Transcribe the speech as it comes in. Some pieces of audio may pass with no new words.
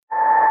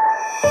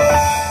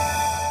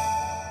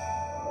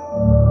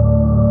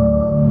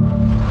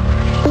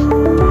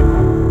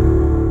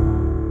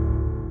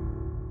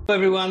Hello,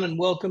 everyone, and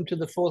welcome to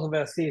the fourth of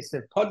our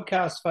CSF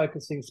podcast,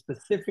 focusing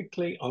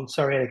specifically on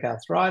psoriatic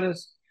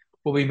arthritis.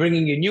 We'll be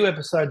bringing you new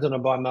episodes on a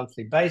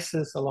bi-monthly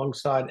basis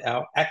alongside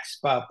our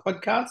AxSpa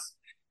podcast,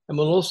 and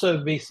we'll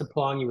also be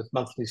supplying you with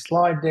monthly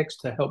slide decks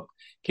to help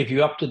keep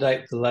you up to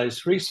date with the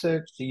latest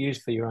research to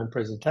use for your own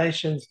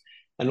presentations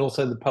and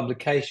also the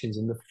publications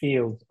in the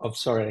field of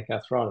psoriatic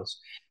arthritis.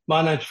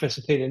 My name is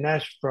Professor Peter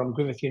Nash from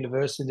Griffith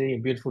University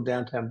in beautiful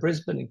downtown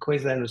Brisbane in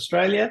Queensland,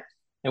 Australia.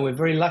 And we're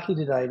very lucky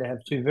today to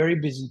have two very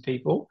busy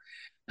people.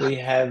 We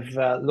have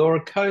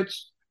Laura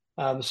Coates,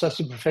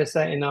 Associate Professor,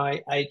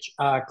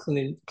 NIHR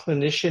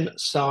Clinician,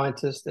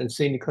 Scientist and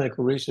Senior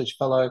Clinical Research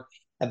Fellow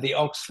at the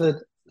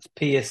Oxford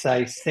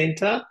PsA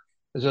Centre,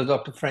 as well as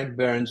Doctor Frank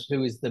Behrens,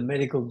 who is the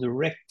Medical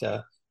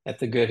Director at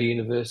the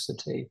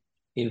Goethe-University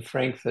in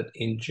Frankfurt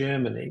in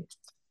Germany.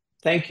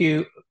 Thank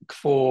you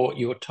for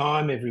your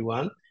time,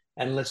 everyone,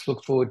 and let's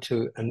look forward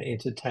to an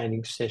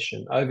entertaining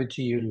session. Over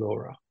to you,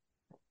 Laura.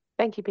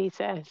 Thank you,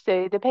 Peter.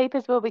 So the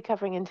papers we'll be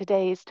covering in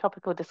today's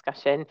topical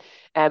discussion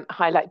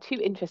highlight two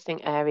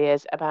interesting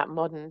areas about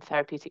modern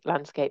therapeutic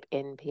landscape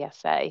in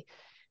PsA.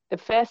 The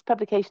first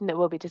publication that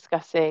we'll be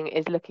discussing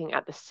is looking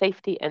at the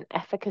safety and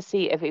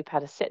efficacy of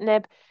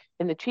upadacitinib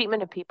in the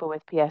treatment of people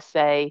with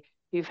PsA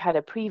who've had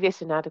a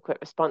previous inadequate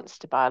response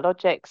to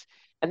biologics,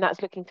 and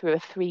that's looking through a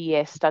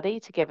 3-year study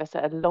to give us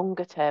a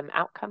longer-term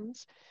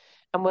outcomes.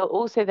 And we'll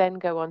also then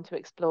go on to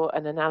explore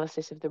an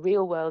analysis of the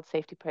real-world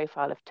safety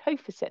profile of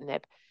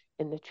tofacitinib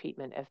in the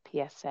treatment of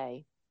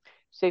PsA.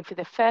 So for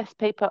the first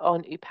paper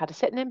on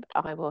upadacitinib,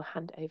 I will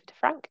hand over to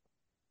Frank.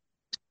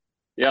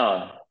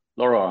 Yeah,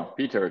 Laura,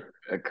 Peter,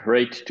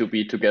 great to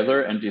be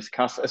together and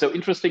discuss. So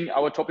interesting,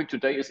 our topic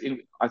today is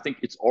I think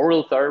it's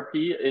oral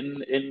therapy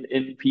in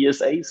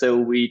PsA. So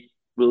we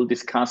will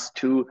discuss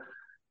two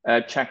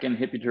JAK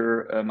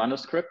inhibitor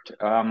manuscript,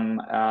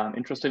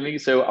 interestingly.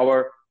 So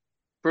our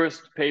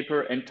first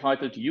paper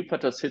entitled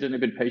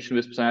Upadacitinib in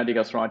patients with psoriatic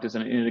arthritis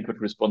and inadequate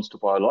response to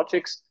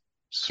biologics,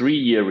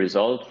 3-year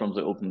result from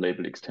the open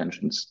label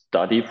extension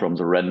study from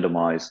the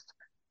randomized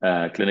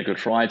clinical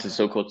trials, the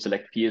so-called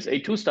Select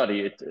PsA2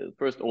 study.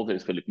 First author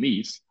is Philip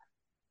Mees.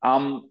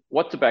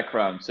 What's the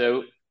background?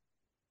 So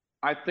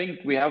I think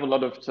we have a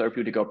lot of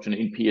therapeutic option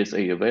in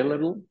PsA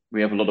available.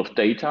 We have a lot of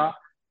data,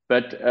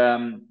 but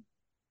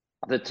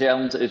the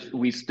challenge is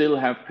we still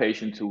have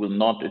patients who will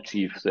not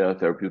achieve their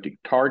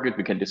therapeutic target.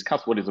 We can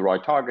discuss what is the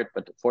right target,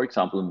 but for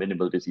example,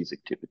 minimal disease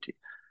activity.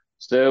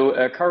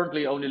 So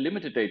currently only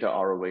limited data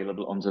are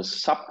available on the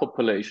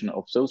subpopulation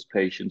of those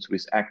patients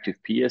with active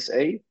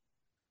PsA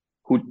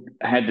who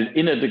had an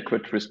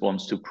inadequate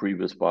response to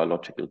previous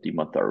biological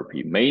DMARD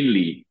therapy,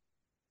 mainly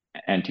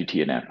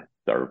anti-TNF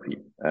therapy,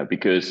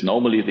 because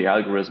normally the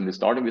algorithm is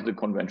starting with the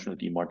conventional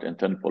DMARD and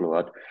then follow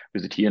up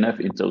with the TNF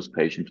in those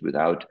patients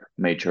without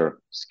major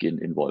skin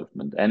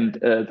involvement. And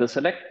the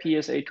Select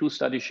PsA2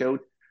 study showed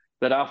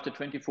that after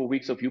 24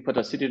 weeks of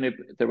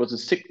upadacitinib, there was a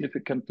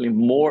significantly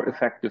more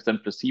effective than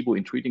placebo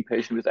in treating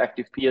patients with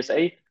active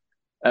PsA,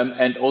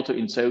 and also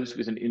in those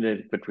with an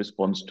inadequate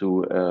response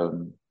to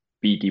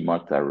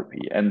bDMARD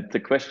therapy. And the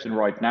question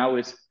right now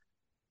is,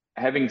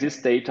 having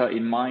this data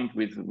in mind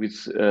with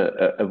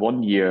a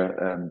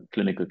 1-year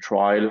clinical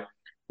trial,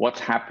 what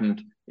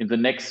happened in the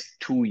next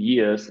 2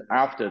 years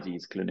after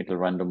these clinical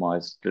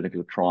randomized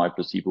clinical trial,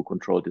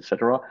 placebo-controlled,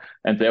 etc.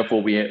 And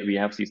therefore, we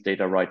have this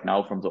data right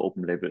now from the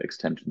open label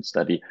extension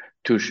study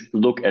to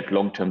look at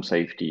long-term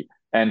safety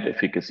and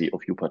efficacy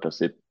of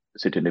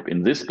upadacitinib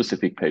in this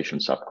specific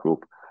patient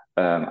subgroup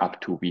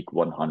up to week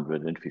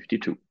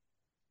 152.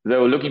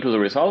 So looking to the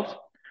results,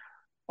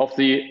 of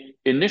the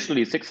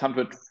initially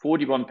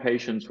 641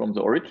 patients from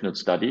the original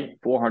study,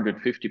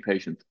 450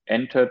 patients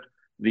entered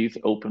this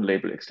open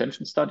label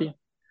extension study.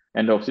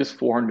 And of this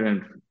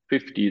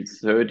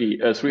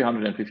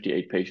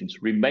 358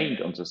 patients remained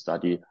on the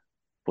study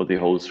for the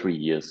whole 3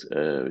 years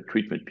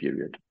treatment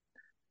period.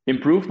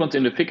 Improvements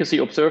in efficacy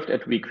observed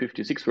at week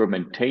 56 were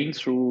maintained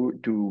through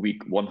to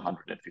week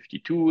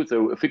 152.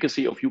 The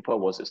efficacy of UPA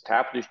was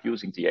established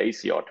using the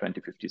ACR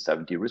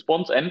 2050-70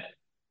 response. And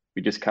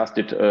we discussed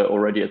it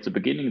already at the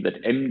beginning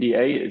that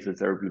MDA is a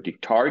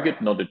therapeutic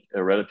target, not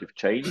a relative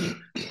change.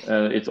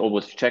 It's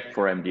always checked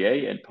for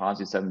MDA and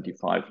PASI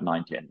 75,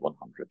 90, and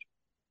 100.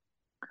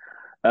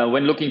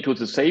 When looking to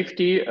the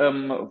safety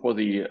for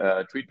the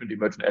treatment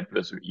emergent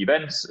adverse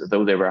events,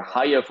 though they were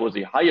higher for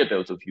the higher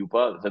dose of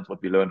UPA, that's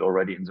what we learned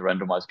already in the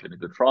randomized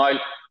clinical trial.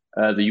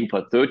 The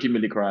UPA 30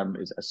 milligram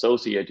is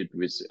associated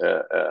with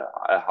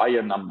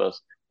higher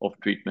numbers of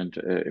treatment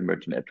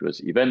emergent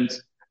adverse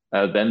events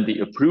than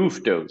the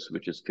approved dose,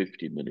 which is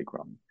 50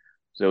 milligram.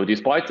 So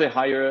despite the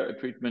higher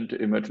treatment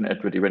emergent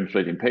adverse event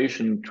rate in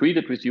patients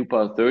treated with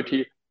UPA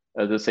 30,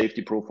 the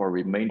safety profile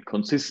remained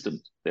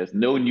consistent. There's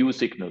no new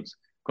signals,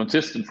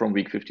 consistent from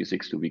week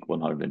 56 to week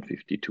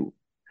 152.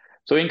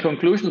 So in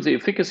conclusion, the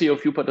efficacy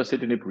of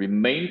upadacitinib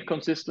remained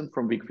consistent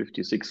from week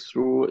 56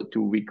 through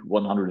to week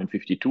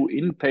 152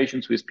 in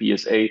patients with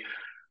PsA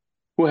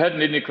who had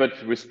an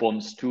inadequate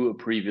response to a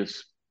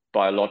previous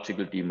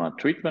biological DMARD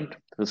treatment.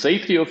 The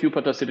safety of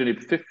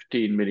upadacitinib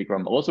 15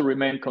 milligram also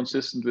remained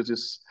consistent with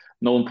this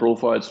known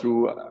profile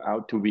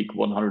throughout to week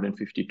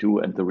 152,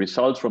 and the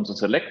results from the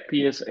SELECT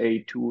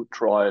PsA2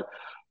 trial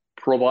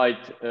provide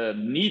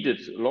needed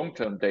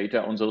long-term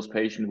data on those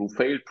patients who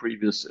failed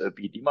previous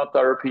bDMARD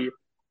therapy,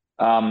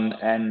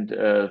 and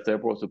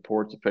therefore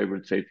support the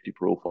favorable safety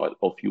profile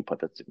of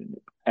upadacitinib.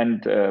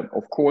 And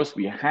of course,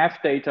 we have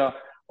data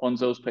on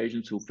those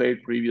patients who failed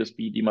previous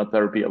bDMARD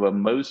therapy, but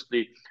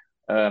mostly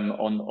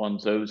on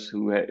those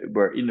who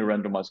were in a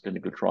randomized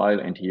clinical trial.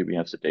 And here we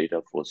have the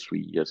data for 3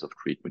 years of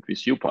treatment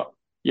with UPA.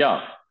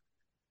 Yeah.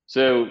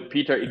 So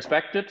Peter,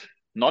 expected,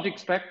 not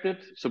expected,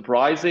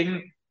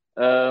 surprising,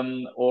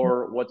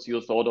 or what's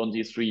your thought on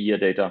these 3-year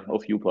data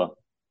of UPA?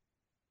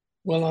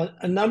 Well,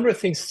 a number of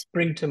things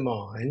spring to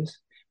mind,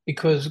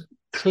 because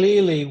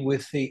clearly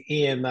with the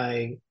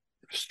EMA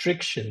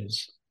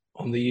restrictions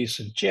on the use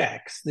of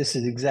JAKs, this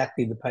is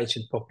exactly the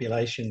patient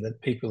population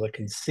that people are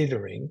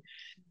considering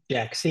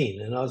JAKs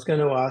in. And I was going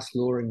to ask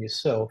Laura and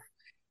yourself,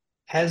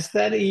 has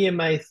that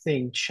EMA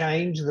thing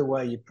changed the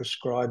way you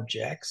prescribe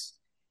JAKs?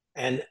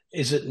 And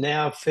is it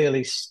now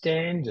fairly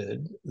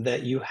standard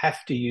that you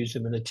have to use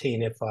them in a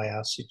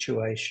TNF-IR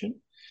situation?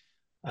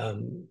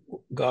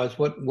 Guys,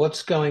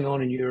 what's going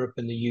on in Europe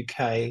and the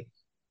UK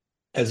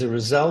as a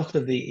result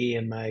of the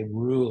EMA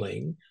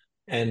ruling,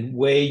 and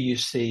where you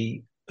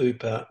see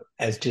UPA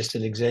as just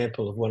an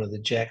example of one of the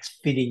JAKs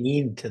fitting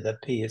into the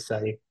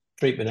PsA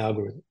treatment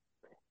algorithm?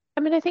 I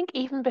mean, I think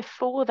even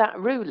before that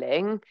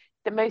ruling,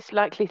 the most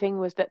likely thing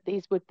was that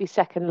these would be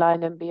second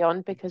line and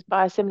beyond, because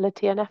biosimilar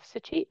TNFs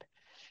are cheap.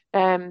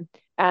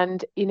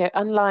 And, you know,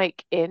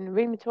 unlike in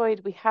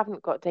rheumatoid, we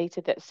haven't got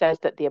data that says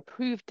that the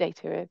approved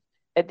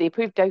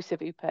dose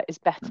of UPA is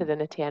better than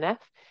a TNF.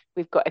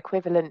 We've got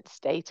equivalence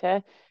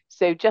data.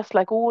 So just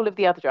like all of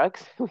the other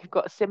drugs, we've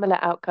got similar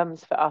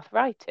outcomes for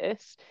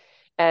arthritis.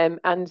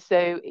 And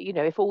so, you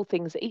know, if all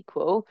things are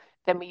equal,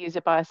 then we use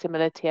a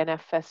biosimilar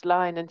TNF first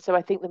line. And so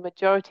I think the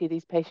majority of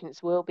these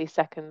patients will be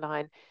second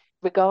line,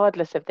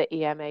 regardless of the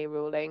EMA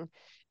ruling.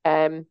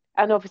 And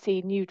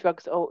obviously new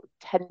drugs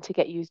tend to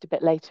get used a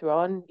bit later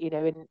on, you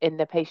know, in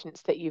the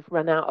patients that you've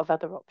run out of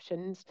other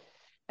options.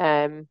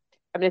 I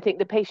mean, I think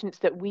the patients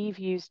that we've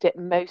used it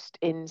most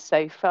in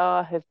so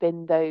far have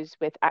been those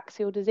with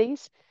axial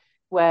disease,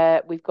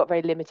 where we've got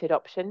very limited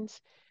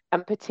options,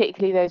 and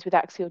particularly those with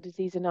axial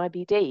disease and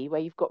IBD, where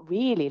you've got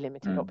really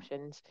limited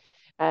options.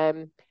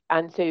 And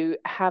so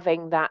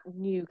having that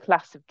new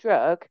class of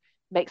drug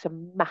makes a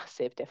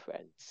massive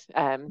difference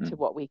to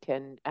what we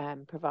can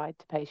provide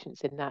to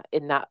patients in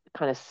that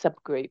kind of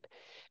subgroup.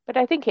 But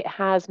I think it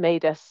has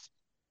made us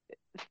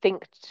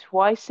think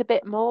twice a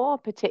bit more,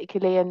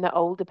 particularly in the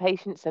older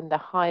patients and the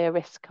higher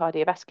risk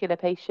cardiovascular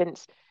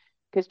patients,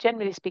 because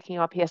generally speaking,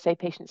 our PsA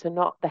patients are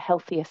not the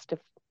healthiest of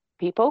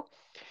people.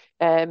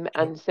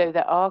 And so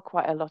there are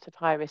quite a lot of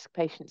high risk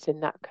patients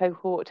in that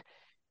cohort.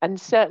 And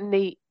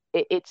certainly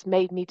it's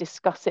made me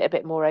discuss it a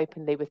bit more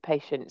openly with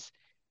patients.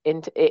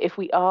 If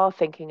we are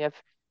thinking of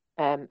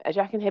a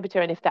JAK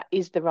inhibitor, and if that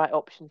is the right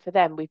option for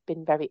them, we've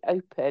been very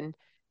open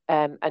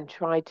and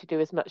tried to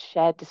do as much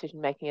shared decision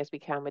making as we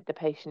can with the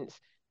patients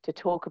to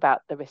talk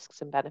about the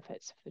risks and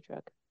benefits of the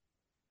drug.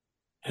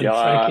 And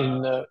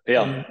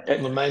Frank,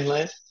 in the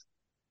mainland?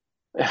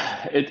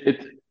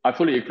 I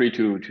fully agree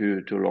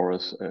to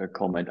Laura's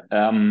comment.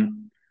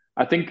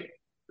 I think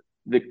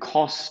the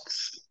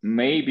costs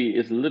maybe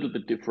is a little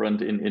bit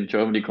different in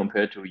Germany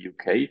compared to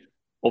UK.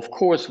 Of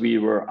course, we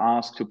were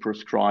asked to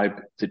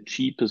prescribe the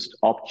cheapest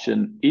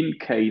option in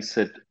case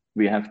that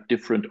we have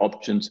different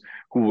options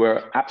who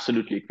were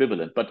absolutely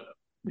equivalent. But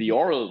the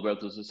oral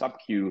versus the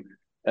sub-Q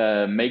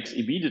makes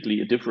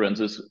immediately a difference,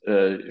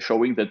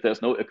 showing that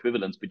there's no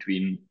equivalence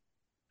between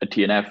a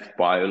TNF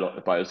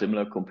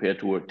biosimilar compared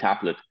to a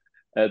tablet.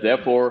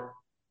 Therefore,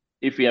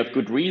 if we have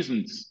good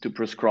reasons to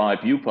prescribe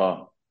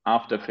UPA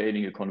after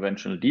failing a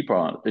conventional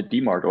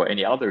bDMARD or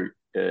any other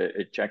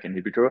JAK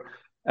inhibitor,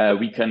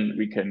 we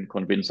can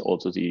convince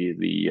also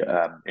the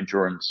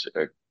insurance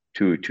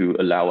to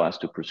allow us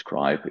to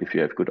prescribe if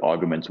you have good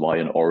arguments why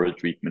an oral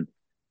treatment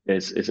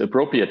is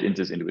appropriate in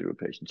these individual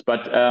patients.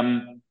 But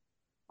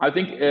I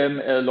think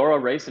Laura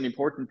raised an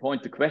important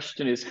point. The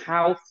question is,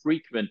 how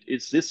frequent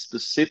is this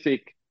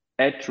specific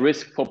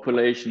at-risk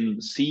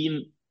population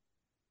seen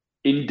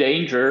in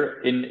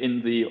danger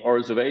in the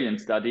oral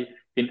surveillance study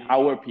in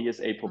our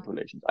PsA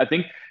populations? I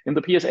think in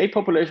the PsA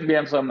population, we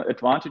have some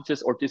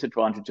advantages or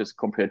disadvantages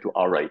compared to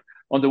RA.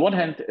 On the one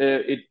hand,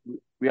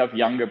 we have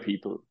younger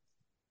people.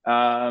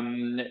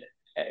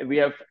 We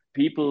have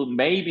people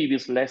maybe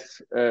with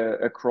less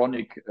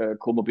chronic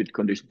comorbid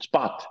conditions,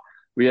 but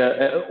we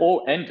are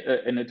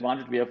an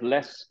advantage, we have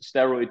less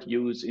steroid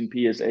use in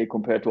PsA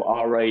compared to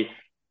RA.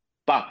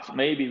 But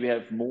maybe we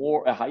have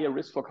a higher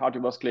risk for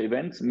cardiovascular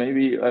events.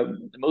 Maybe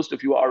most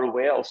of you are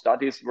aware of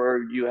studies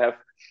where you have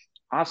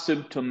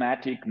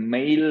asymptomatic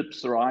male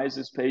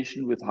psoriasis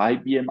patient with high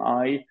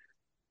BMI,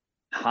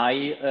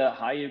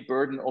 high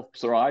burden of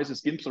psoriasis,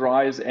 skin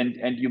psoriasis,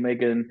 and you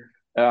make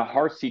a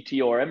heart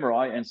CT or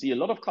MRI and see a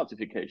lot of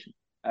calcification.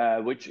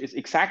 which is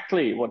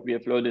exactly what we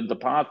have learned in the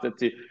past, that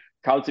the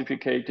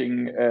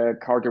calcificating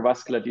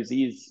cardiovascular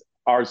disease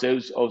are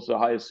those of the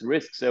highest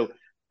risk. So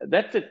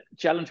that's a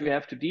challenge we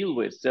have to deal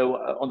with. So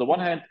on the one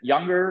hand,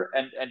 younger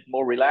and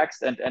more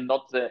relaxed and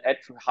not at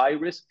high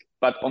risk,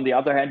 but on the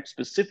other hand,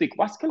 specific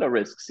vascular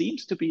risk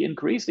seems to be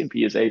increased in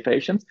PsA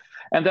patients.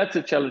 And that's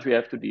a challenge we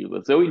have to deal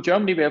with. So in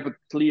Germany, we have a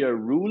clear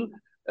rule.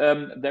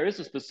 There is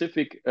a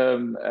specific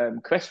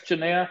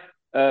questionnaire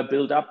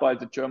built up by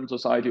the German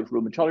Society of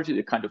Rheumatology,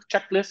 a kind of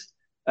checklist.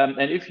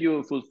 And if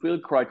you fulfill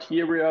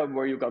criteria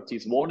where you got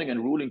this warning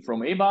and ruling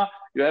from EMA,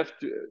 you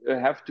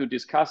have to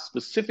discuss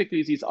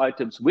specifically these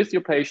items with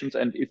your patients.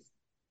 And if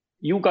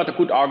you got a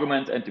good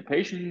argument and the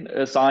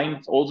patient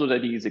signs also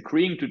that he is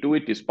agreeing to do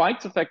it, despite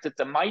the fact that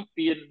there might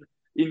be an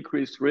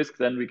increased risk,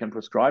 then we can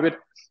prescribe it.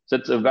 So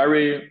it's a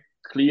very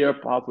clear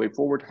pathway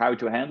forward how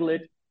to handle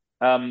it.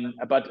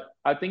 But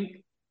I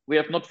think we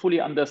have not fully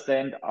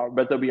understand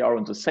whether we are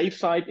on the safe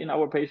side in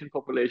our patient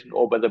population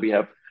or whether we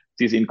have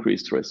this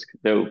increased risk.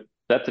 So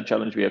that's a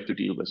challenge we have to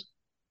deal with.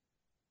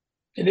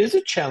 It is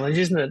a challenge,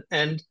 isn't it?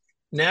 And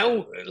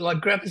now, like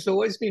Graf has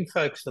always been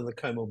focused on the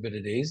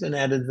comorbidities and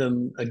added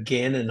them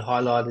again and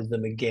highlighted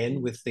them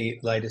again with the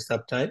latest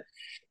update.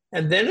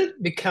 And then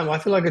I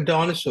feel like a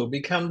dinosaur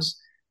becomes,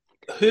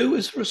 who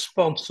is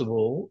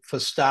responsible for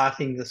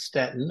starting the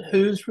statin?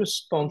 Who's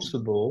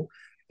responsible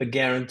for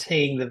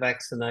guaranteeing the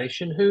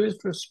vaccination? Who is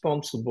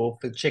responsible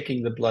for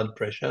checking the blood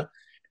pressure?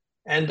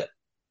 And,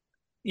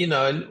 you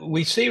know,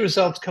 we see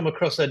results come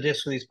across our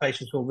desk with these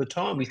patients all the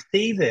time. We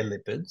see their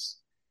lipids.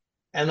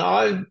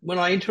 And when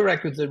I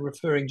interact with the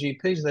referring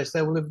GPs, they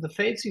say, well, if the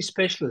fancy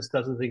specialist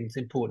doesn't think it's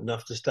important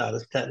enough to start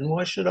a statin,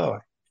 why should I?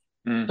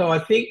 So I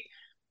think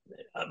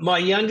my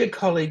younger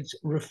colleagues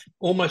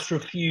almost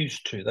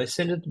refuse to. They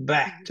send it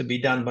back to be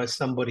done by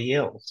somebody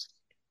else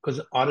because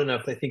I don't know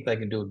if they think they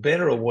can do it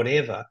better or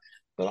whatever.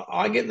 But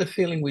I get the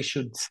feeling we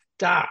should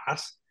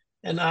start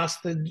and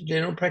ask the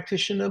general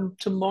practitioner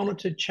to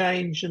monitor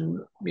change and,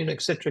 you know,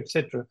 et cetera, et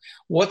cetera.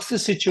 What's the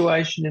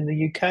situation in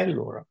the UK,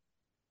 Laura?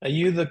 Are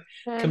you the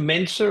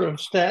commencer of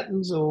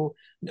statins or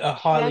a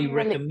highly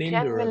recommender?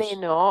 Generally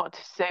not.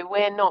 So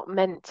we're not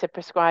meant to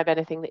prescribe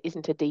anything that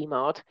isn't a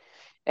DMARD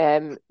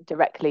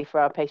directly for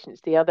our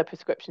patients. The other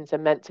prescriptions are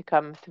meant to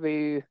come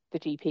through the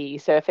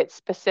GP. So if it's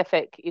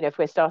specific, you know, if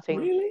we're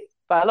starting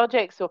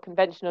biologics or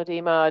conventional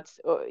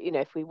DMARDs, or, you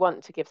know, if we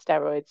want to give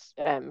steroids,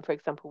 for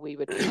example, we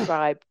would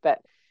prescribe.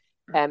 But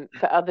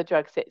for other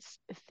drugs, it's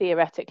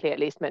theoretically at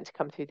least meant to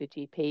come through the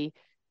GP.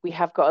 We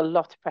have got a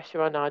lot of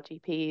pressure on our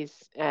GPs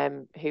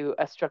who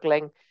are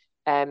struggling.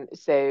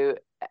 So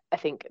I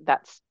think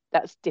that's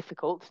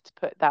difficult to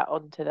put that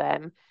onto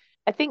them.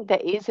 I think there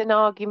is an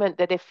argument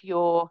that if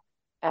you're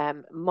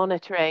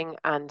monitoring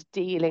and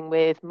dealing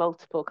with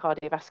multiple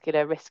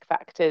cardiovascular risk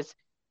factors,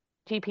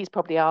 GPs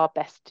probably are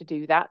best to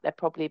do that. They're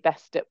probably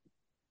best at,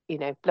 you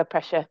know, blood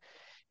pressure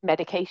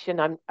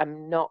medication.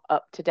 I'm not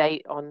up to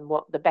date on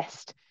what the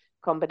best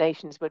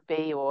combinations would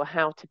be or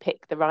how to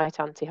pick the right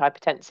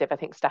antihypertensive. I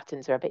think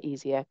statins are a bit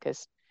easier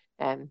because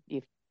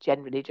you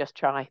generally just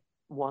try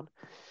one.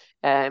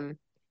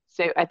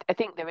 So I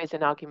think there is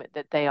an argument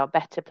that they are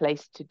better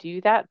placed to do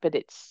that, but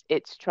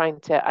it's trying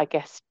to, I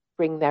guess,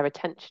 bring their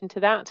attention to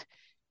that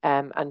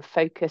and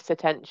focus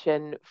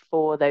attention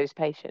for those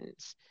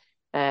patients.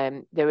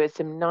 There was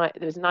a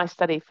nice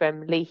study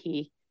from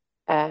Leahy,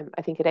 I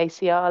think at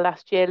ACR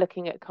last year,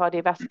 looking at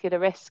cardiovascular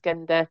risk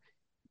and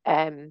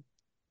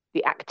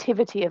the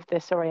activity of the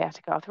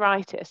psoriatic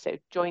arthritis, so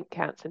joint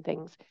counts and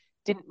things,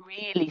 didn't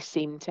really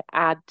seem to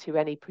add to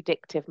any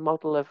predictive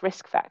model of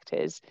risk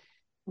factors.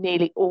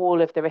 Nearly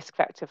all of the risk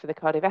factor for the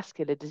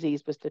cardiovascular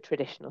disease was the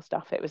traditional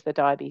stuff. It was the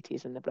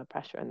diabetes and the blood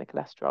pressure and the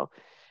cholesterol.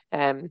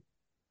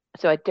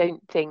 So I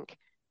don't think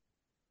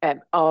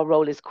our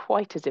role is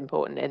quite as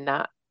important in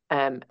that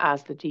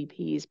as the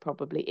GP's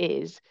probably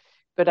is.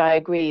 But I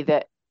agree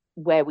that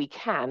where we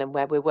can and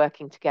where we're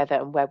working together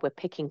and where we're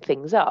picking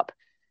things up,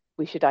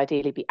 we should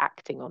ideally be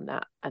acting on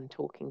that and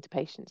talking to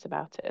patients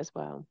about it as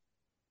well.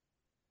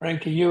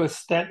 Frank, are you a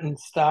statin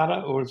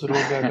starter or does it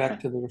all go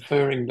back to the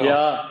referring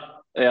doc?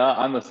 Yeah,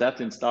 I'm a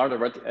statin starter,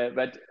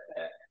 but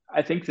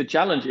I think the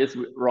challenge is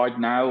right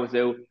now,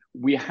 though,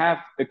 we have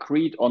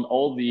agreed on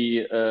all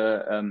the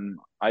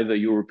either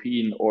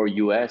European or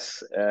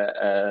US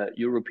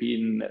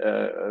European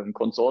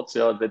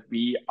consortia that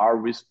we are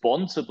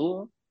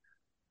responsible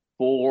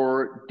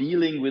for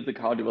dealing with the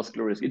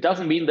cardiovascular risk. It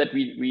doesn't mean that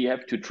we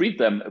have to treat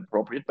them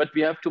appropriate, but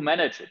we have to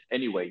manage it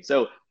anyway.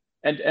 So,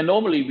 and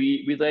normally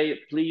we say,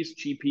 please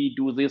GP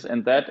do this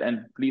and that,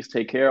 and please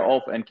take care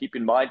of and keep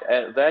in mind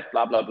that,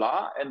 blah, blah,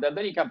 blah. And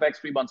then you come back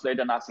 3 months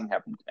later, nothing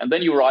happened. And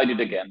then you write it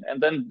again. And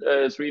then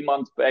 3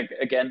 months back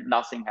again,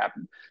 nothing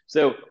happened.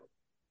 So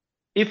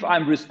if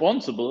I'm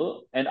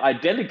responsible and I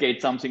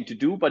delegate something to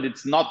do, but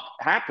it's not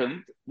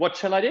happened, what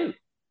shall I do?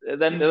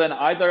 Then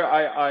either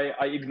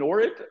I ignore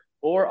it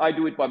or I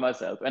do it by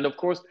myself. And of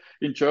course,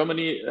 in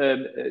Germany,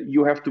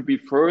 you have to be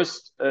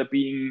first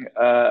being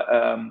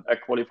a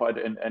qualified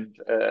and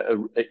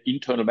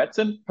internal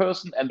medicine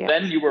person, and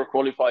then you were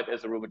qualified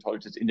as a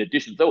rheumatologist in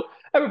addition. So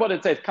everybody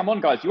says, come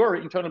on, guys, you are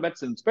an internal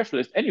medicine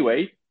specialist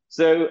anyway.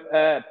 So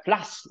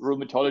plus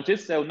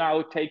rheumatologist. So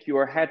now take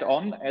your hat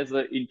on as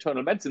an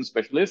internal medicine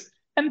specialist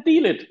and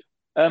deal it.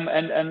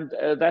 And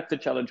that's the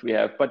challenge we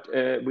have. But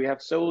we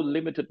have so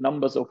limited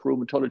numbers of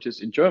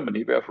rheumatologists in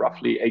Germany. We have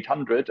roughly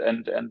 800,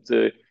 and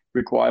the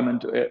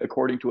requirement,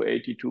 according to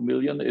 82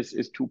 million,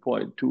 is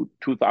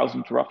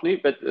 2,000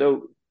 roughly. But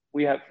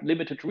we have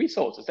limited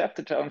resources. That's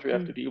the challenge we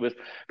have to deal with.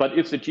 But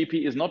if the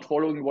GP is not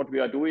following what we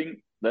are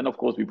doing, then of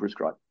course we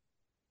prescribe.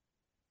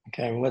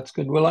 Okay, well, that's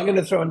good. Well, I'm going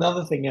to throw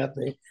another thing out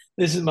there.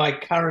 This is my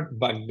current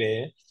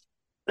bugbear,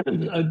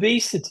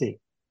 obesity.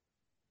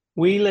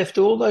 We left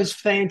all those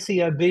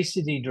fancy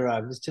obesity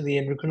drugs to the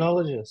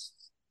endocrinologists,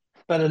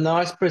 but a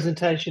nice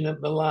presentation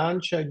at Milan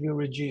showed you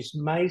reduce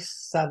MACE,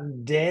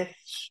 sudden death,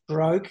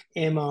 stroke,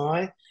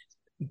 MI,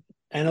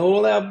 and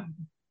all our,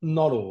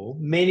 not all,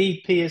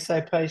 many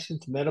PsA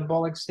patients,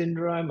 metabolic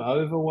syndrome,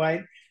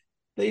 overweight.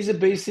 These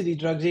obesity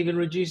drugs even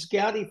reduce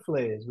gouty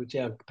flares, which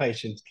our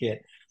patients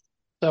get.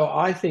 So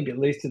I think at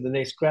least at the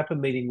next GRAPPA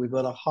meeting, we've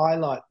got to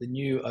highlight the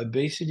new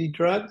obesity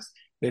drugs.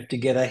 We have to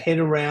get our head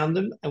around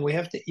them, and we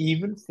have to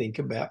even think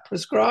about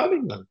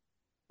prescribing them.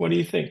 What do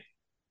you think?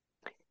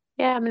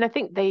 Yeah, I mean, I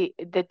think the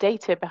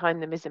data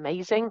behind them is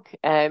amazing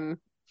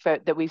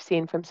that we've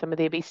seen from some of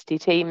the obesity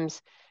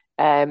teams.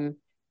 In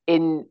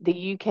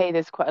the UK,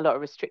 there's quite a lot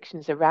of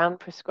restrictions around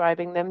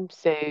prescribing them.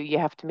 So you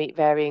have to meet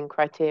varying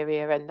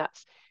criteria, and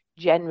that's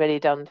generally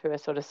done through a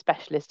sort of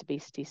specialist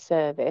obesity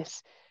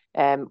service.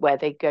 Where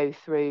they go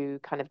through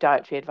kind of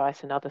dietary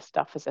advice and other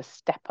stuff as a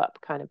step-up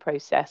kind of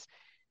process.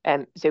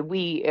 So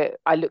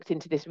I looked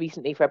into this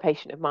recently for a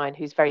patient of mine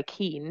who's very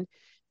keen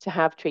to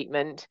have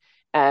treatment,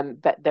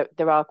 but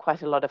there are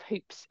quite a lot of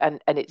hoops,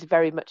 and it's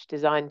very much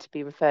designed to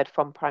be referred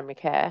from primary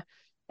care,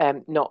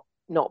 not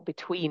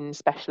between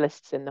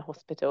specialists in the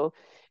hospital.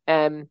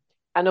 And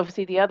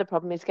obviously the other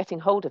problem is getting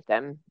hold of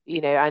them.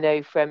 You know, I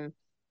know from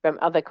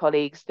other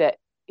colleagues that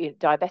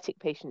diabetic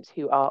patients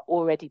who are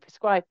already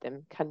prescribed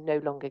them can no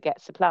longer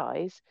get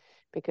supplies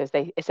because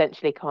they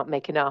essentially can't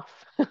make enough.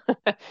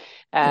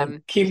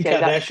 Kim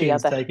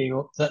Kardashian's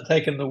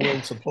taking the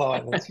world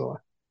supply, that's why.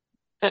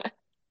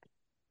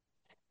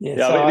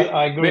 So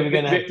I agree we're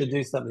going to have to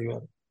do something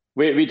about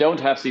it. We don't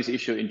have this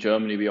issue in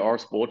Germany. We are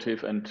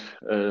sportive and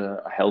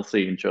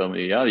healthy in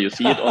Germany. Yeah, you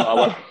see it on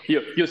our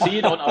you see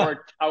it on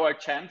our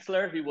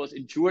chancellor. He was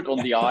injured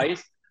on the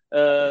eyes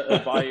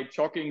by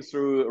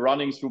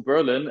running through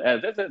Berlin.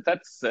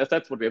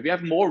 That's what we have. We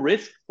have more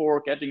risk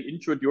for getting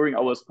injured during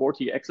our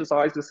sporty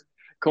exercises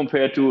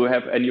compared to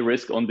have any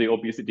risk on the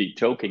obesity.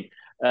 Joking.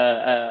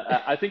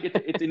 I think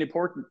it's an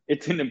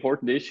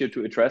important issue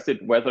to address it.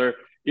 Whether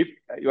if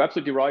you're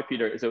absolutely right,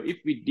 Peter. So if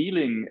we're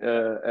dealing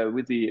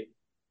with the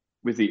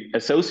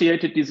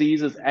associated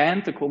diseases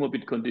and the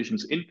comorbid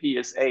conditions in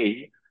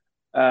PsA,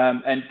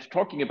 and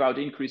talking about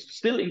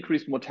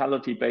increased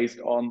mortality based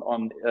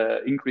on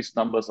increased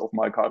numbers of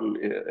myocardial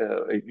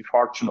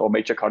infarction or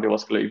major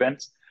cardiovascular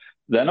events,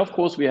 then of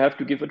course we have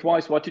to give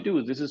advice what to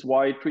do. This is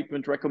why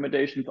treatment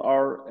recommendations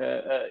are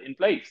in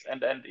place.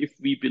 And if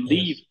we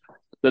believe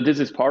that this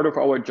is part of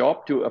our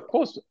job to, of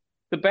course,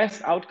 the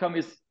best outcome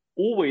is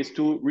always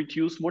to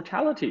reduce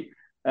mortality.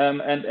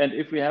 And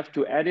if we have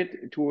to add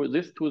it to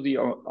the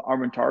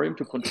armamentarium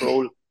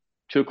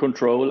to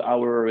control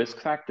our risk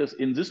factors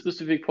in this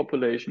specific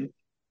population,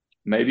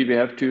 maybe we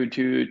have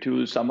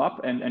to sum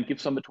up and give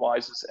some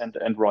advices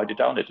and write it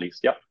down at least.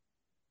 Yeah.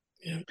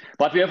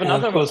 But we have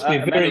another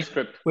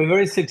manuscript. We're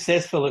very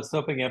successful at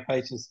stopping our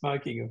patients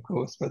smoking, of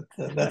course, but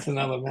that's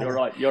another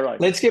matter. You're right.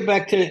 Let's get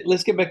back to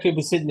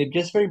upadacitinib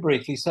just very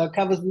briefly. So it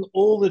covers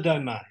all the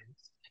domains.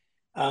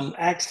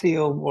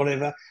 Axial,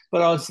 whatever,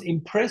 but I was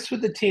impressed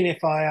with the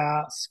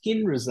TNF-IR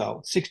skin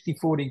result.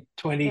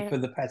 60-40-20 for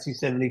the PASI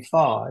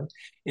 75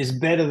 is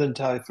better than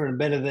tofa,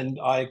 better than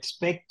I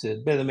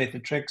expected, better than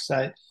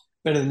methotrexate,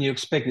 better than you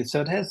expected.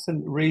 So it has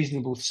some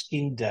reasonable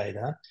skin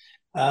data.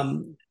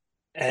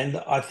 And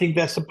I think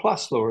that's a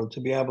plus, Laura, to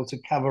be able to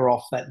cover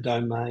off that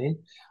domain.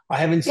 I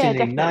haven't seen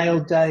any nail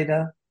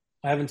data.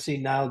 I'm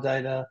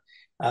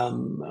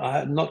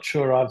not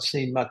sure I've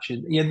seen much.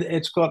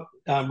 It's got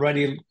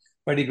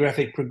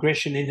radiographic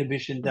progression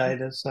inhibition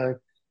data. So,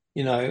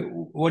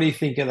 what do you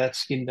think of that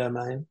skin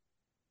domain?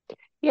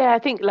 Yeah, I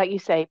think, like you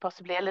say,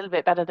 possibly a little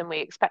bit better than we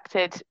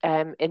expected.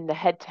 In the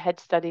head-to-head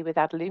study with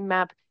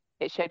adalimumab,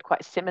 it showed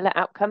quite similar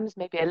outcomes,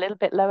 maybe a little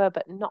bit lower,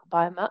 but not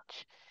by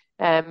much,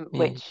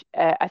 which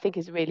I think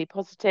is really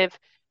positive.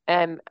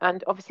 And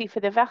obviously, for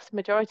the vast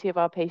majority of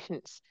our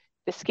patients,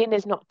 the skin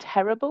is not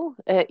terrible.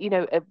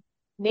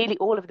 Nearly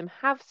all of them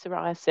have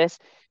psoriasis,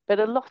 but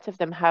a lot of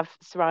them have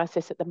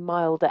psoriasis at the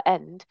milder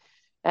end.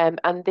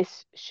 And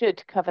this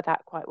should cover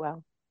that quite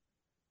well.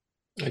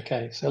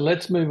 Okay, so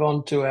let's move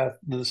on to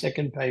the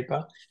second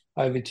paper.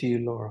 Over to you,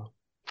 Laura.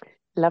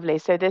 Lovely.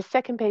 So the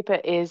second paper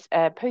is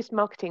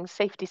post-marketing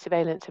safety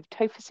surveillance of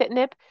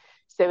tofacitinib.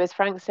 So as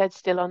Frank said,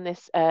 still on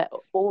this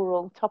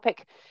oral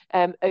topic,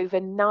 over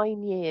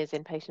 9 years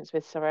in patients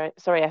with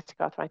psoriatic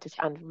arthritis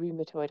and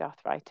rheumatoid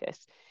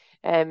arthritis.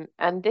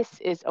 And this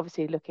is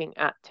obviously looking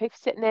at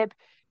tofacitinib,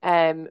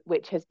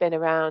 which has been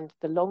around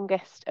the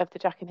longest of the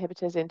JAK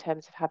inhibitors in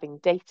terms of having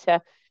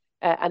data.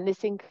 And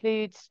this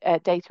includes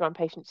data on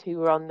patients who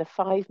were on the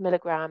 5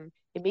 milligram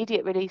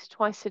immediate release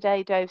twice a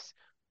day dose,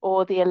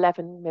 or the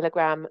 11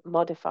 milligram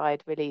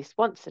modified release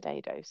once a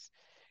day dose.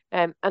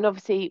 And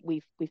obviously,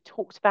 we've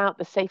talked about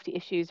the safety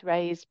issues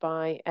raised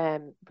by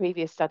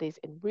previous studies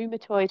in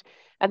rheumatoid,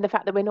 and the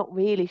fact that we're not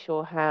really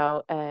sure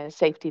how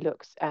safety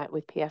looks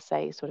with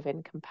PsA sort of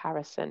in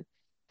comparison.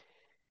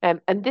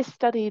 And this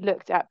study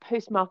looked at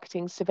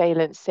post-marketing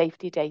surveillance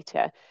safety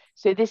data.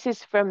 So this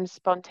is from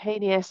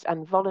spontaneous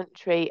and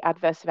voluntary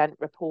adverse event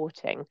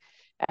reporting.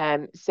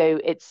 So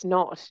it's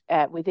not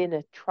within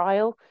a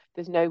trial.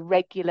 There's no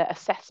regular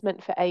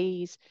assessment for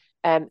AEs.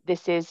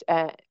 This is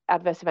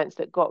adverse events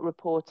that got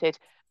reported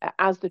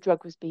as the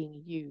drug was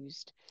being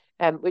used,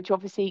 which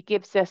obviously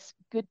gives us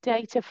good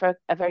data for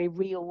a very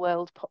real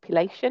world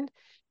population,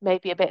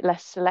 maybe a bit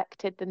less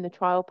selected than the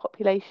trial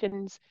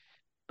populations.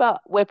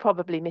 But we're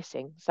probably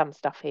missing some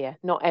stuff here.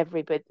 Not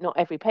every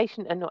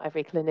patient and not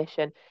every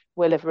clinician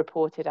will have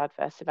reported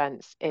adverse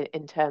events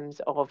in terms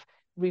of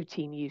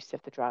routine use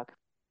of the drug.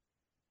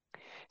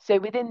 So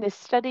within this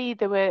study,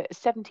 there were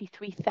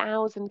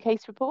 73,000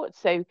 case reports.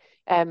 So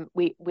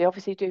we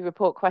obviously do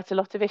report quite a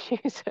lot of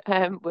issues,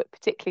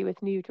 particularly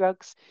with new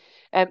drugs.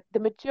 The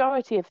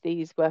majority of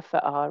these were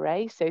for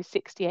RA, so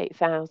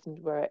 68,000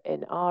 were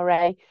in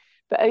RA,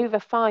 but over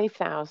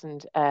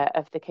 5,000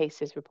 of the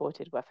cases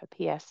reported were for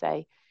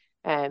PsA.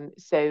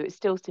 So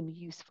still some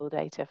useful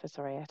data for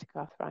psoriatic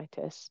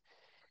arthritis.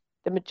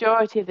 The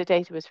majority of the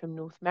data was from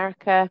North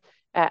America,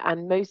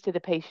 and most of the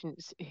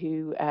patients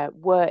who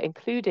were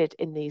included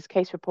in these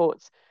case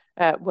reports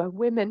were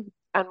women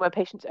and were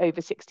patients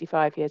over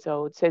 65 years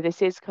old. So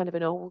this is kind of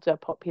an older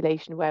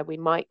population where we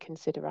might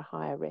consider a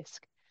higher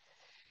risk.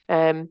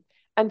 And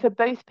for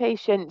both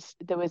patients,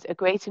 there was a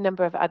greater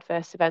number of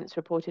adverse events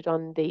reported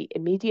on the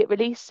immediate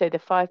release, so the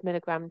 5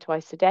 milligram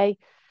twice a day.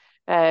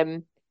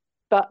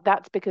 But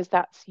that's because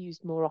that's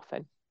used more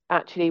often.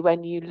 Actually,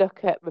 when you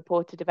look at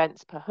reported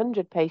events per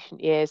 100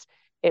 patient years,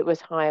 it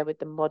was higher with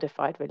the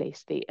modified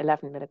release, the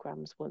 11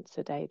 milligrams once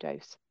a day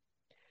dose.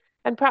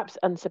 And perhaps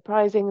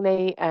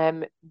unsurprisingly,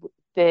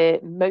 the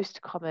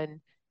most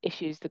common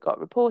issues that got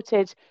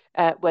reported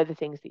were the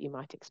things that you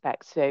might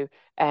expect. So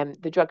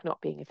the drug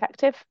not being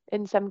effective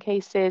in some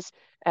cases,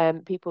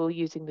 people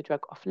using the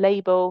drug off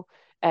label,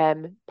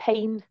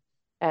 pain,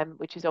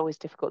 which is always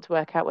difficult to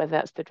work out whether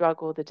that's the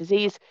drug or the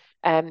disease,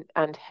 and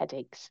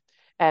headaches.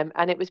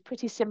 And it was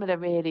pretty similar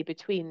really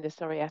between the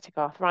psoriatic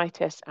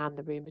arthritis and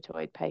the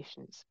rheumatoid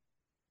patients.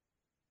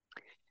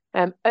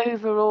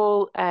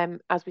 Overall,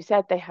 as we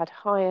said, they had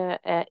higher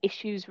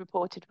issues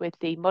reported with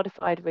the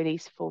modified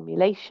release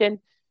formulation,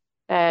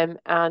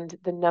 and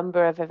the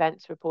number of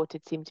events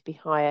reported seemed to be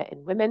higher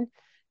in women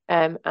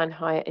and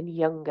higher in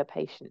younger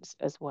patients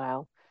as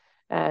well.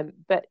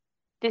 But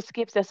this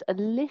gives us a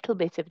little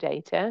bit of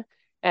data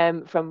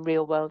from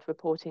real world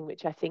reporting,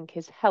 which I think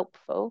is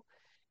helpful.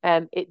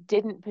 It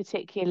didn't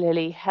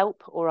particularly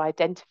help or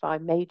identify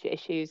major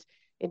issues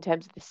in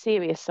terms of the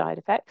serious side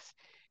effects,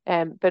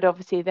 but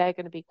obviously they're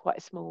going to be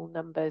quite small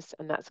numbers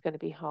and that's going to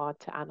be hard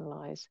to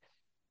analyse.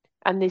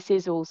 And this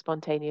is all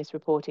spontaneous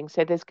reporting,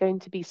 so there's going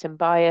to be some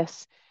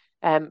bias,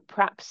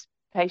 perhaps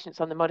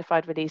patients on the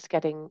modified release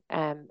getting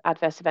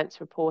adverse events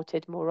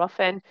reported more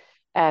often,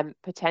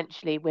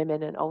 potentially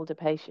women and older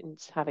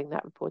patients having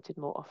that reported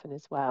more often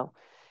as well.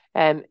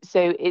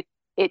 So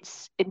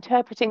it's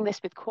interpreting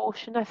this with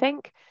caution, I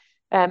think,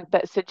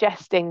 but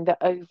suggesting that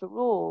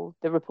overall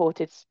the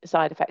reported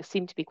side effects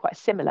seem to be quite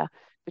similar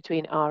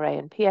between RA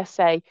and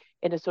PsA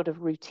in a sort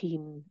of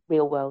routine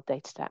real-world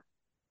data set.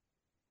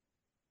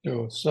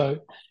 Sure. So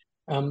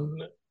some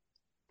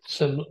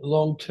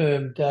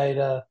long-term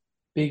data,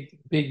 big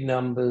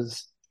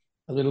numbers,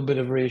 a little bit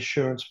of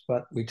reassurance,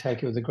 but we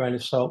take it with a grain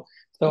of salt.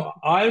 So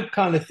I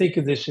kind of think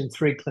of this in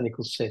 3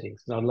 clinical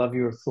settings, and I'd love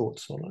your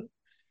thoughts on it.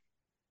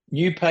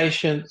 New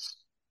patients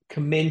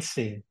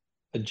commencing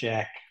a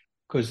JAK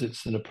because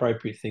it's an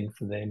appropriate thing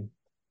for them,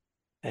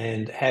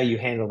 and how you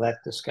handle that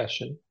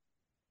discussion.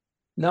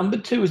 Number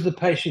 2 is the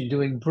patient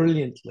doing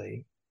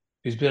brilliantly,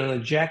 who's been on a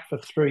JAK for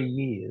 3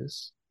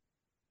 years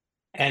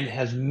and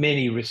has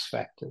many risk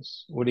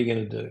factors. What are you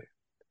going to do?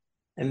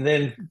 And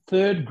then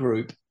third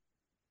group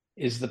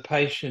is the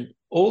patient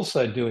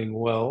also doing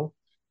well,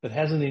 but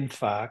has an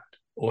infarct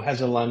or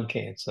has a lung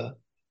cancer,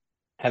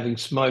 having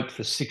smoked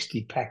for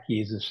 60 pack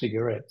years of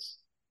cigarettes.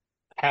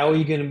 How are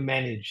you going to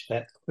manage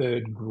that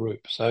third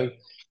group? So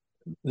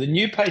the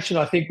new patient,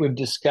 I think we've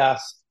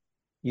discussed,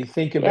 you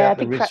think about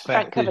the risk factors.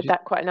 Frank covered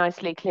that quite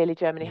nicely. Clearly,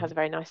 Germany has a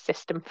very nice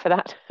system for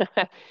that.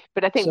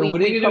 But I think so we what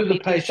are you probably do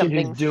with a patient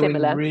who's doing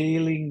similar.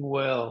 really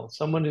well?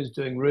 Someone who's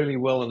doing really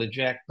well in a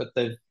JAK, but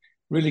they've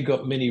really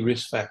got many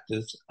risk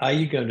factors. Are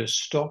you going to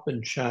stop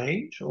and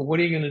change, or what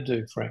are you going to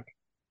do, Frank?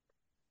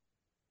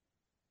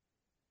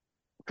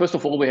 First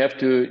of all, we have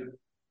to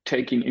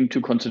take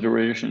into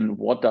consideration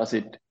what does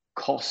it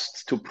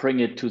cost to bring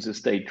it to the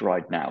state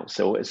right now.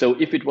 So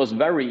if it was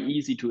very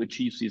easy to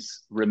achieve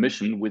this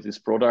remission with this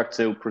product,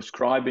 so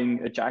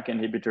prescribing a JAK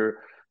inhibitor,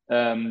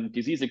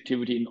 disease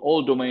activity in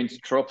all domains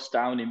drops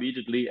down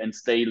immediately and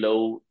stay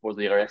low for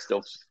the rest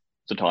of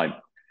the time,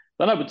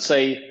 then I would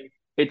say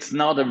it's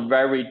not a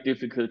very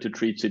difficult to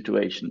treat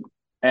situation.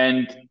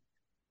 And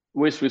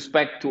with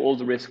respect to all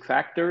the risk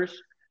factors,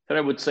 then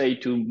I would say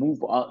to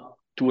move on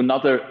to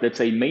another, let's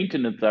say,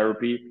 maintenance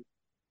therapy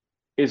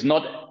is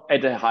not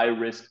at a high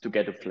risk to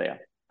get a flare,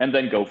 and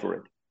then go for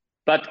it.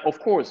 But of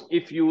course,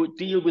 if you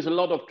deal with a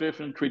lot of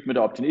different treatment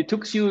options, it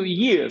took you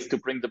years to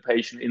bring the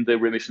patient in the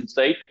remission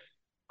state.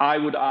 I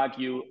would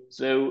argue,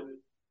 so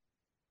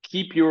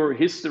keep your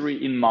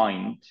history in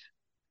mind.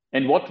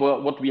 And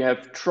what we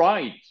have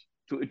tried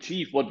to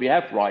achieve, what we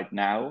have right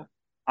now,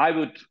 I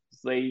would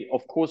say,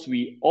 of course,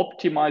 we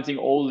optimizing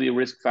all the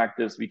risk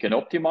factors we can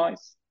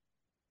optimize.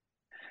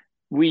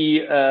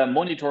 We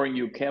monitoring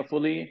you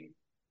carefully,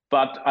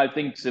 but I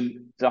think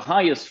the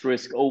highest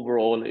risk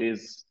overall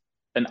is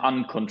an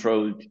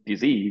uncontrolled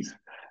disease.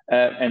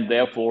 And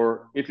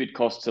therefore, if it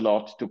costs a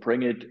lot to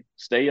bring it,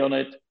 stay on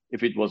it.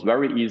 If it was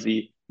very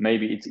easy,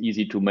 maybe it's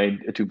easy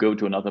to go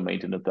to another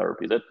maintenance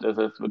therapy. That's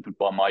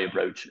my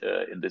approach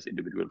in this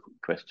individual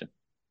question.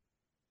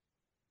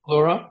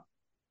 Laura?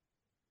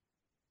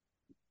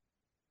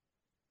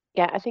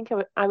 Yeah, I think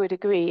I would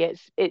agree.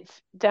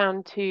 It's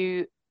down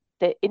to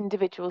the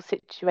individual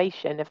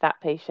situation of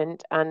that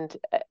patient and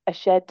a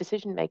shared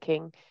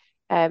decision-making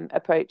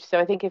approach. So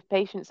I think if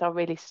patients are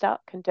really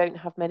stuck and don't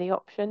have many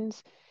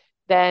options,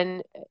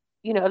 then,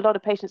 a lot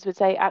of patients would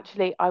say,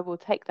 actually, I will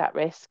take that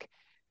risk.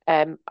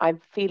 I'm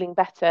feeling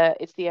better.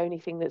 It's the only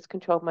thing that's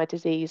controlled my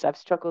disease. I've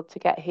struggled to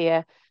get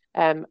here.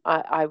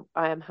 I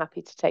am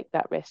happy to take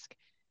that risk.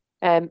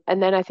 And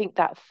then I think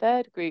that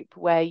third group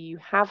where you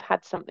have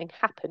had something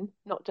happen,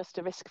 not just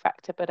a risk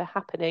factor, but a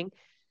happening,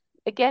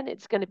 again,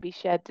 it's going to be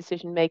shared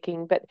decision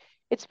making, but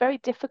it's very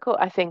difficult,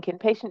 I think, in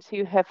patients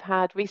who have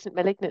had recent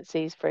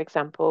malignancies, for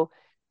example.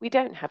 We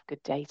don't have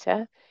good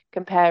data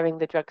comparing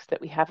the drugs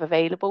that we have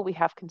available. We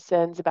have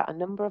concerns about a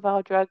number of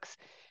our drugs.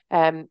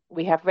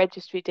 We have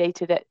registry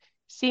data that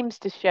seems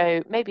to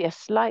show maybe a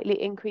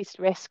slightly increased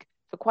risk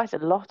for quite a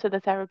lot of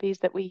the therapies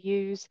that we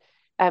use,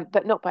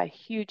 but not by a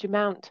huge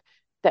amount.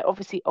 They're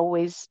obviously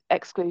always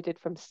excluded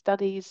from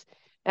studies.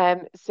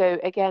 So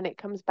again, it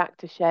comes back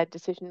to shared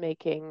decision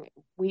making.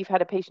 We've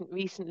had a patient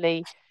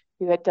recently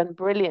who had done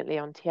brilliantly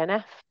on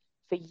TNF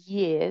for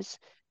years,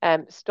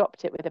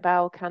 stopped it with a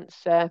bowel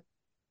cancer,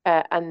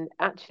 and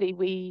actually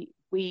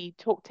we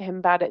talked to him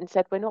about it and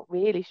said, we're not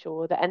really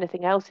sure that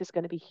anything else is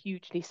going to be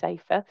hugely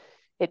safer.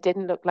 It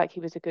didn't look like he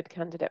was a good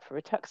candidate for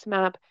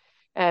rituximab.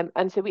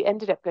 And so we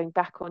ended up going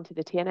back onto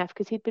the TNF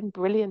because he'd been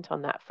brilliant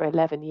on that for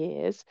 11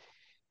 years.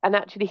 And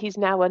actually, he's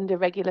now under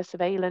regular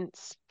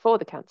surveillance for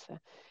the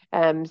cancer.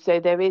 So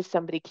there is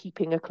somebody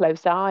keeping a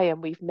close eye,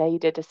 and we've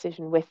made a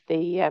decision with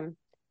the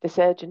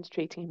surgeons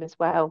treating him as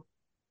well,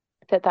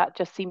 that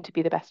just seemed to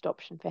be the best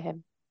option for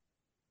him.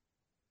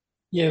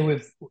 Yeah,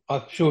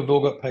 I'm sure we've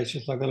all got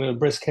patients like that. A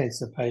breast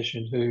cancer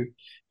patient who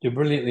did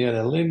brilliantly on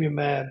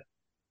adalimumab,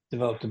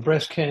 developed a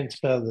breast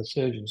cancer. The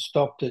surgeon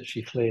stopped it.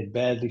 She flared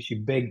badly. She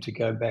begged to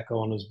go back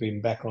on, has been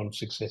back on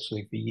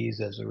successfully for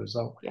years as a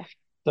result. Yeah.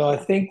 So I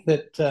think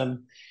that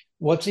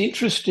what's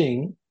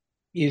interesting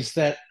is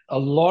that a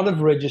lot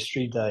of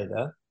registry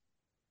data,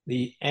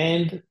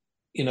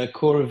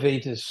 Cora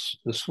Vitas,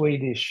 the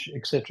Swedish,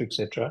 et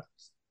cetera,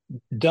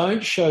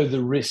 don't show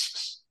the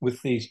risks with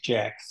these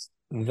JAKs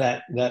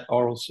that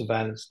oral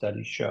surveillance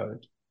study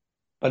showed.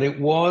 But it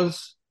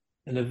was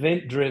an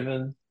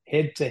event-driven,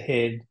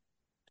 head-to-head,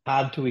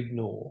 hard to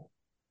ignore.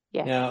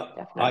 Yeah, now,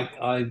 definitely.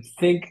 I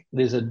think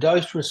there's a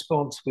dose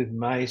response with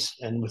MACE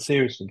and with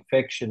serious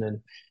infection, and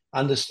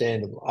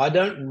understandable. I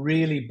don't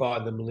really buy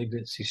the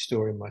malignancy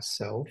story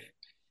myself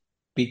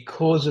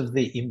because of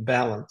the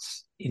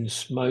imbalance in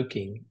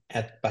smoking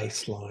at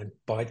baseline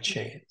by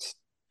chance.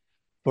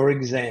 For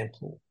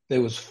example, there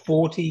was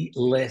 40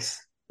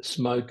 less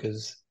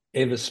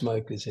ever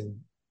smokers in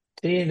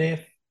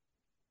TNF,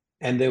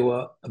 and there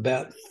were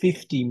about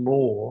 50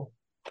 more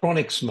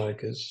chronic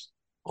smokers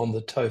on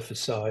the tofa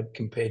side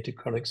compared to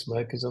chronic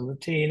smokers on the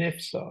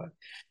TNF side.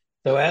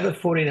 So out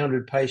of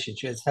 1,400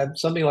 patients, you have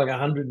something like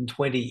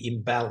 120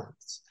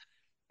 imbalance.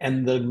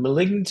 And the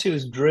malignancy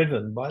was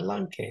driven by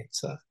lung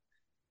cancer,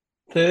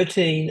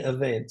 13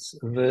 events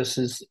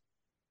versus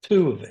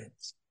 2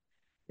 events.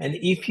 And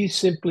if you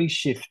simply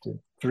shifted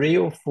 3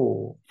 or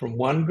 4 from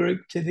one group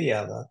to the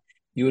other,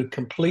 you would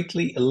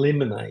completely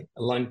eliminate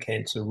a lung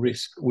cancer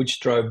risk, which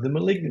drove the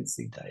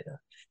malignancy data.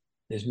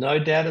 There's no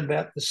doubt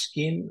about the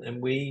skin, and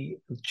we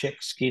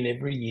check skin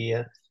every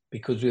year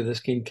because we're the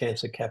skin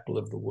cancer capital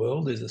of the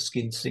world. There's a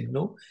skin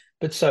signal,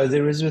 but so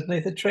there is with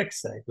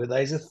methotrexate, with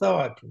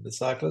azathioprine, with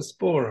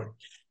cyclosporin.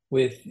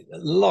 with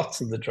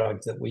lots of the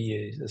drugs that we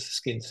use as a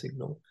skin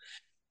signal.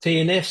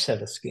 TNFs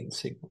have a skin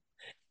signal.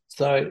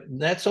 So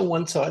that's on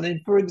one side.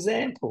 And for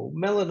example,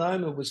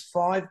 melanoma was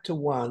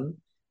 5-1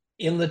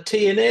 in the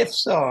TNF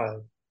side.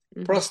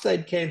 Mm-hmm.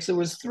 Prostate cancer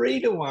was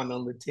 3-1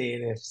 on the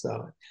TNF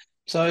side.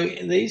 So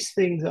these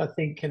things, I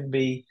think, can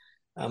be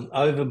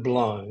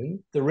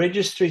overblown. The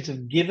registries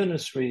have given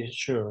us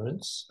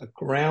reassurance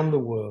around the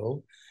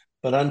world,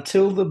 but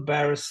until the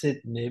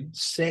baricitinib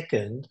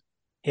second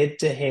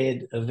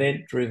head-to-head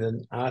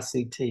event-driven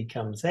RCT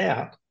comes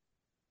out,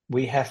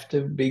 we have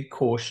to be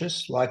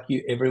cautious, like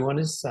everyone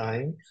is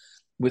saying,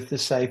 with the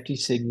safety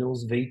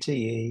signals,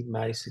 VTE,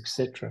 MACE,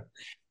 etc.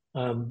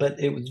 But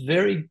it was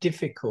very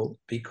difficult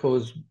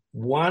because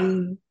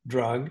one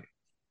drug,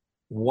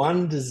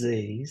 one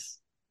disease,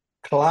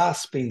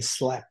 class being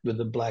slapped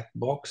with a black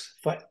box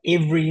for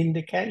every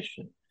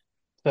indication.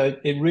 So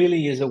it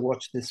really is a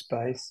watch this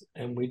space,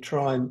 and we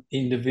try and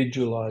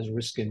individualize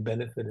risk and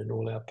benefit in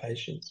all our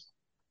patients.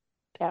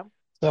 Yeah.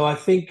 So I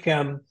think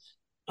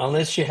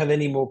unless you have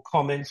any more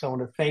comments, I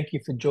want to thank you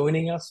for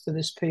joining us for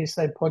this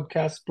PsA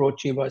podcast brought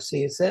to you by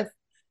CSF.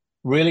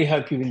 Really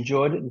hope you've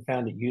enjoyed it and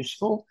found it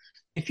useful.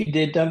 If you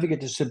did, don't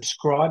forget to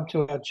subscribe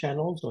to our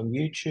channels on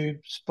YouTube,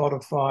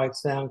 Spotify,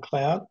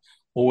 SoundCloud,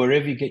 or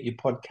wherever you get your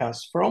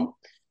podcasts from,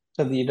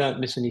 so that you don't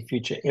miss any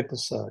future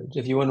episodes.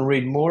 If you want to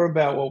read more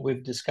about what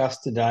we've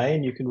discussed today,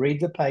 and you can read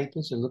the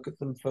papers and look at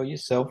them for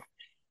yourself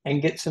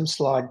and get some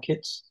slide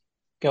kits,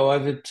 go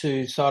over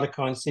to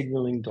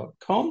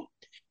cytokinesignaling.com,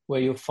 where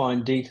you'll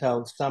find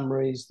detailed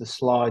summaries, the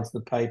slides,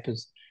 the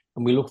papers,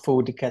 and we look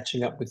forward to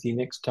catching up with you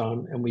next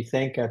time. And we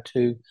thank our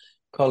two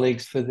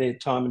colleagues for their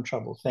time and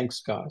trouble.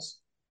 Thanks, guys.